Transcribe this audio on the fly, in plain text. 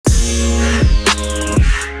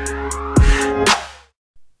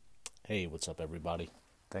Hey, what's up, everybody?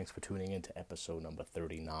 Thanks for tuning in to episode number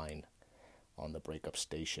 39 on the Breakup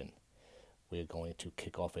Station. We're going to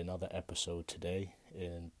kick off another episode today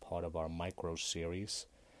in part of our micro series.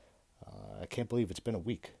 I can't believe it's been a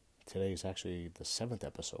week. Today is actually the 7th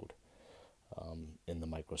episode in the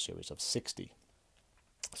micro series of 60.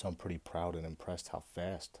 So I'm pretty proud and impressed how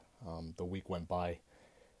fast the week went by.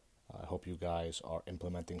 I hope you guys are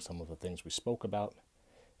implementing some of the things we spoke about.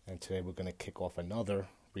 And today we're going to kick off another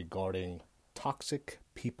regarding toxic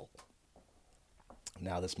people.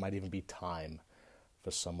 Now, this might even be time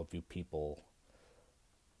for some of you people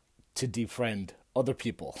to defriend other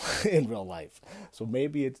people in real life. So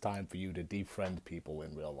maybe it's time for you to defriend people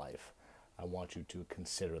in real life. I want you to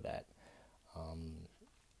consider that.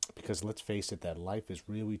 Because let's face it, that life is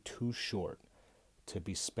really too short to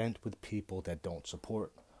be spent with people that don't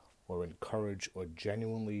support or encourage or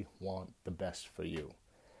genuinely want the best for you.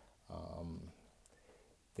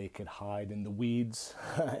 They could hide in the weeds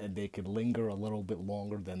and they could linger a little bit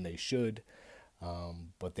longer than they should,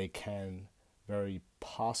 but they can very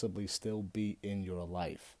possibly still be in your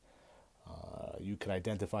life. You could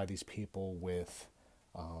identify these people with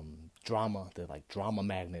drama. They're like drama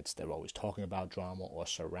magnets. They're always talking about drama or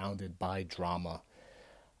surrounded by drama.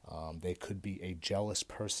 They could be a jealous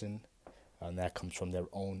person, and that comes from their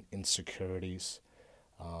own insecurities.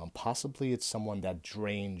 Possibly it's someone that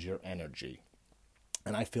drains your energy.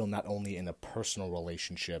 And I feel not only in a personal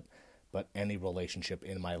relationship, but any relationship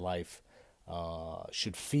in my life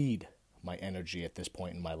should feed my energy at this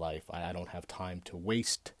point in my life. I don't have time to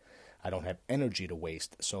waste. I don't have energy to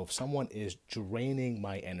waste. So if someone is draining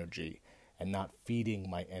my energy and not feeding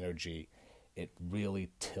my energy, it really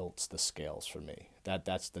tilts the scales for me.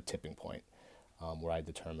 That's the tipping point where I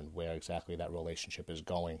determine where exactly that relationship is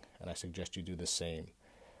going. And I suggest you do the same.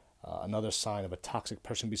 Another sign of a toxic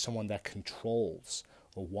person would be someone that controls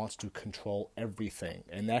or wants to control everything,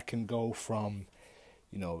 and that can go from,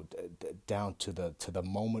 down to the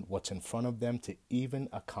moment, what's in front of them, to even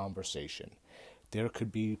a conversation. There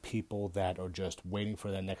could be people that are just waiting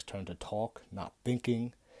for their next turn to talk, not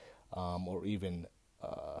thinking, or even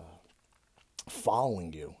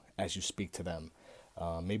following you as you speak to them.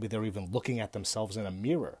 Maybe they're even looking at themselves in a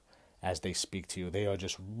mirror as they speak to you. They are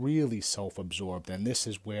just really self-absorbed, and this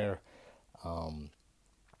is where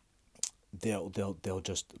they'll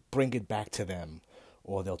just bring it back to them,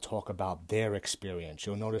 or they'll talk about their experience.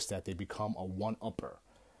 You'll notice that they become a one-upper.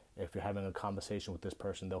 If you're having a conversation with this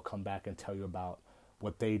person, they'll come back and tell you about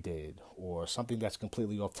what they did, or something that's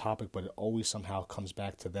completely off topic, but it always somehow comes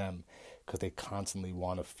back to them because they constantly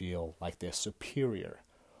want to feel like they're superior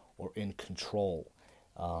or in control,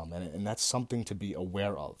 and that's something to be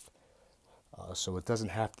aware of. So it doesn't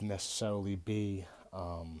have to necessarily be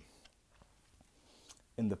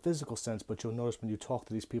in the physical sense, but you'll notice when you talk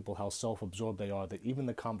to these people how self-absorbed they are, that even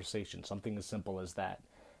the conversation, something as simple as that,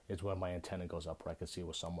 is where my antenna goes up, where I can see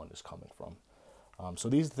where someone is coming from. So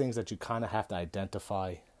these are things that you kind of have to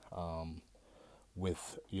identify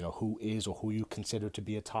with, who is or who you consider to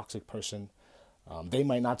be a toxic person. They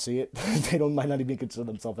might not see it. Might not even consider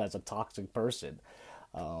themselves as a toxic person.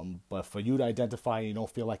 But for you to identify and you don't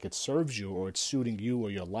feel like it serves you or it's suiting you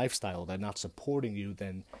or your lifestyle, they're not supporting you,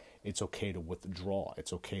 then it's okay to withdraw.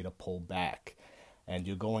 It's okay to pull back. And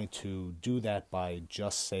you're going to do that by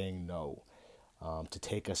just saying no, to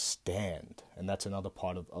take a stand. And that's another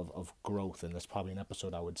part of growth. And that's probably an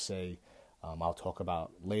episode I would say I'll talk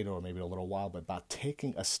about later or maybe in a little while, but about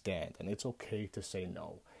taking a stand. And it's okay to say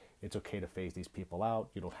no. It's okay to phase these people out.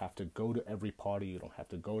 You don't have to go to every party. You don't have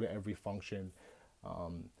to go to every function.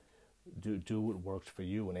 Do what works for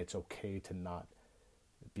you, and it's okay to not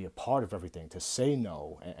be a part of everything, to say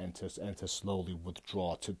no, and to slowly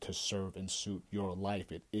withdraw to serve and suit your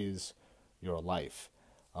life. It is your life,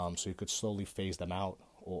 so you could slowly phase them out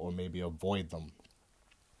or maybe avoid them.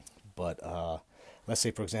 But let's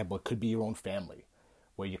say, for example, it could be your own family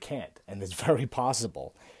where you can't, and it's very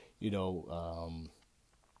possible.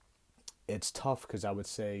 It's tough because I would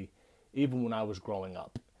say, even when I was growing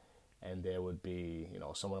up, and there would be,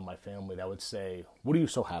 someone in my family that would say, "What are you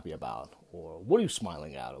so happy about?" Or "What are you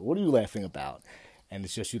smiling at?" Or "What are you laughing about?" And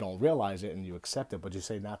it's just you don't realize it and you accept it, but you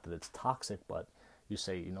say not that it's toxic, but you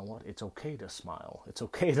say, you know what, it's okay to smile. It's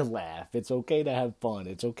okay to laugh. It's okay to have fun.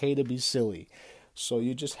 It's okay to be silly. So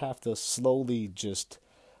you just have to slowly just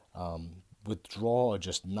withdraw or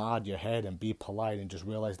just nod your head and be polite and just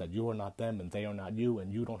realize that you are not them and they are not you,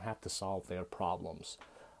 and you don't have to solve their problems.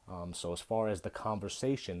 So as far as the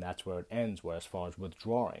conversation, that's where it ends, where as far as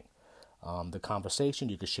withdrawing. The conversation,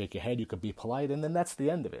 you could shake your head, you could be polite, and then that's the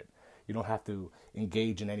end of it. You don't have to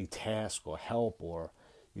engage in any task or help or,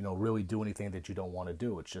 really do anything that you don't want to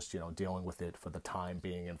do. It's just, dealing with it for the time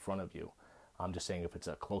being in front of you. I'm just saying if it's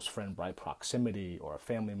a close friend by proximity or a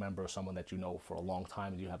family member or someone that you know for a long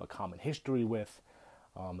time and you have a common history with,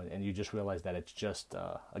 and you just realize that it's just,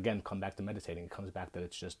 again, come back to meditating. It comes back that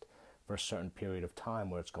it's just for a certain period of time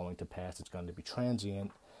where it's going to pass, it's going to be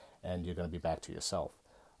transient, and you're going to be back to yourself.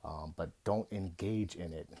 But don't engage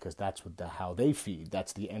in it, because that's how they feed.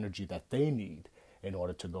 That's the energy that they need in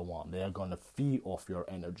order to go on. They are going to feed off your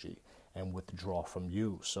energy and withdraw from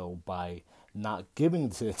you. So by not giving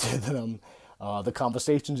to them, the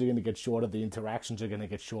conversations are going to get shorter, the interactions are going to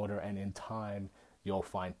get shorter, and in time, you'll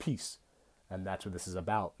find peace. And that's what this is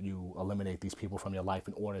about. You eliminate these people from your life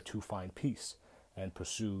in order to find peace and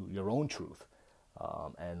pursue your own truth.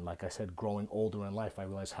 And like I said, growing older in life, I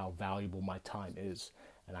realize how valuable my time is.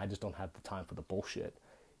 And I just don't have the time for the bullshit.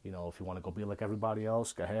 If you want to go be like everybody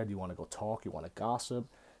else, go ahead. You want to go talk, you want to gossip,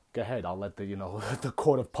 go ahead. I'll let the, the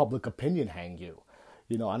court of public opinion hang you.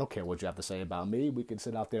 I don't care what you have to say about me. We can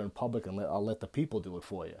sit out there in public and I'll let the people do it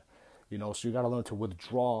for you. So you got to learn to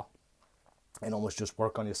withdraw and almost just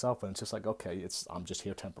work on yourself. And it's just like, okay, I'm just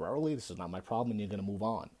here temporarily. This is not my problem, and you're going to move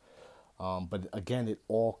on. But again, it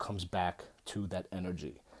all comes back to that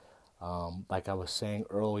energy. Like I was saying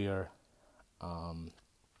earlier,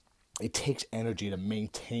 it takes energy to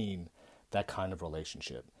maintain that kind of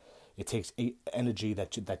relationship. It takes energy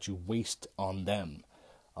that you waste on them.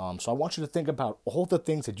 So I want you to think about all the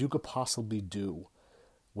things that you could possibly do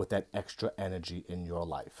with that extra energy in your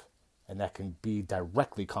life. And that can be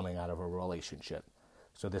directly coming out of a relationship.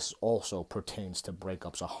 So this also pertains to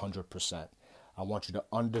breakups 100%. I want you to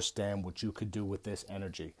understand what you could do with this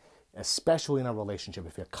energy, especially in a relationship.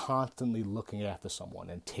 If you're constantly looking after someone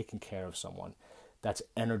and taking care of someone, that's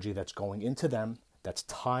energy that's going into them. That's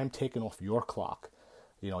time taken off your clock.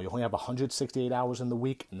 You only have 168 hours in the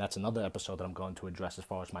week, and that's another episode that I'm going to address as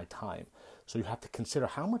far as my time. So you have to consider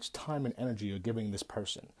how much time and energy you're giving this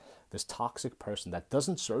person, this toxic person that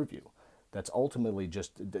doesn't serve you, that's ultimately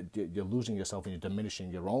just, you're losing yourself and you're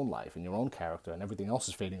diminishing your own life and your own character, and everything else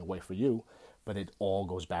is fading away for you, but it all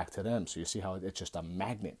goes back to them. So you see how it's just a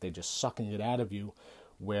magnet. They're just sucking it out of you,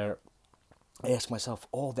 where I ask myself,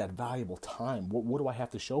 all that valuable time, what do I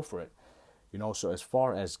have to show for it? So as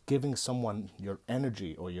far as giving someone your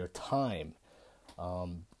energy or your time,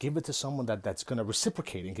 give it to someone that's going to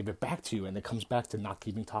reciprocate and give it back to you. And it comes back to not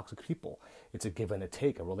keeping toxic people. It's a give and a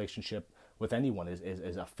take. A relationship with anyone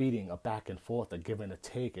is a feeding, a back and forth, a give and a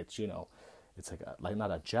take. It's, it's like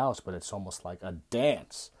not a joust, but it's almost like a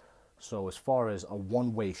dance. So as far as a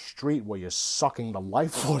one-way street where you're sucking the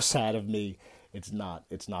life force out of me, it's not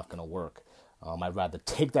going to work. I'd rather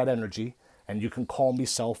take that energy. And you can call me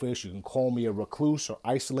selfish, you can call me a recluse or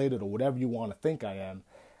isolated or whatever you want to think I am,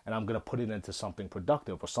 and I'm going to put it into something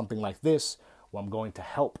productive or something like this, where I'm going to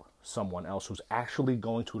help someone else who's actually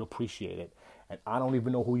going to appreciate it. And I don't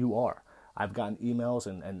even know who you are. I've gotten emails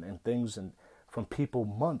and things from people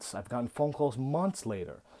months. I've gotten phone calls months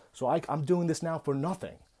later. So I'm doing this now for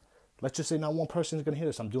nothing. Let's just say not one person is going to hear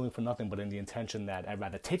this. I'm doing it for nothing, but in the intention that I'd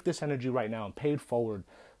rather take this energy right now and pay it forward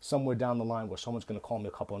somewhere down the line where someone's going to call me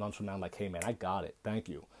a couple of months from now and like, hey, man, I got it. Thank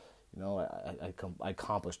you. I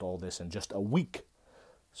accomplished all this in just a week.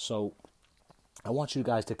 So I want you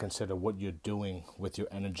guys to consider what you're doing with your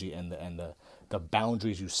energy and the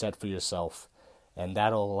boundaries you set for yourself, and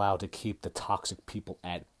that'll allow to keep the toxic people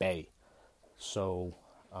at bay. So,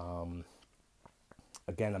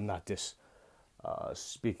 again, I'm not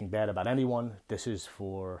speaking bad about anyone. This is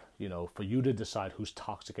for you to decide who's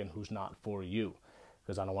toxic and who's not for you,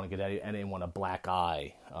 because I don't want to get anyone a black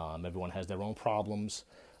eye. Everyone has their own problems,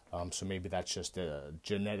 so maybe that's just a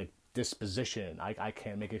genetic disposition. I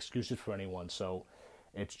can't make excuses for anyone, so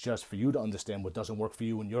it's just for you to understand what doesn't work for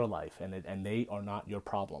you in your life, and they are not your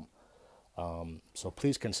problem. So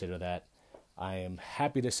please consider that. I am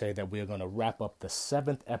happy to say that we are going to wrap up the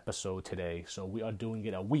 7th episode today, so we are doing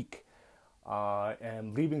it a week. I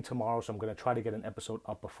am leaving tomorrow, so I'm going to try to get an episode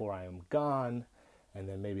up before I am gone, and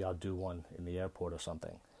then maybe I'll do one in the airport or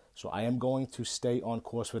something. So I am going to stay on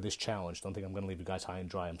course for this challenge. Don't think I'm going to leave you guys high and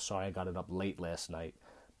dry. I'm sorry I got it up late last night,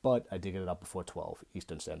 but I did get it up before 12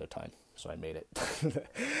 Eastern Standard Time, so I made it.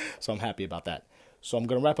 So I'm happy about that. So I'm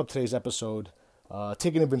going to wrap up today's episode,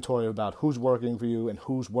 take an inventory about who's working for you and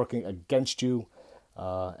who's working against you.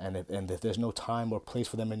 And if there's no time or place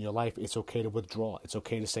for them in your life, it's okay to withdraw. It's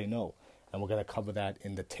okay to say no. And we're going to cover that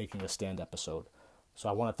in the Taking a Stand episode. So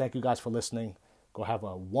I want to thank you guys for listening. Go have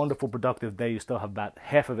a wonderful, productive day. You still have about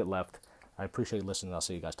half of it left. I appreciate listening. I'll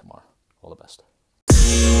see you guys tomorrow. All the best.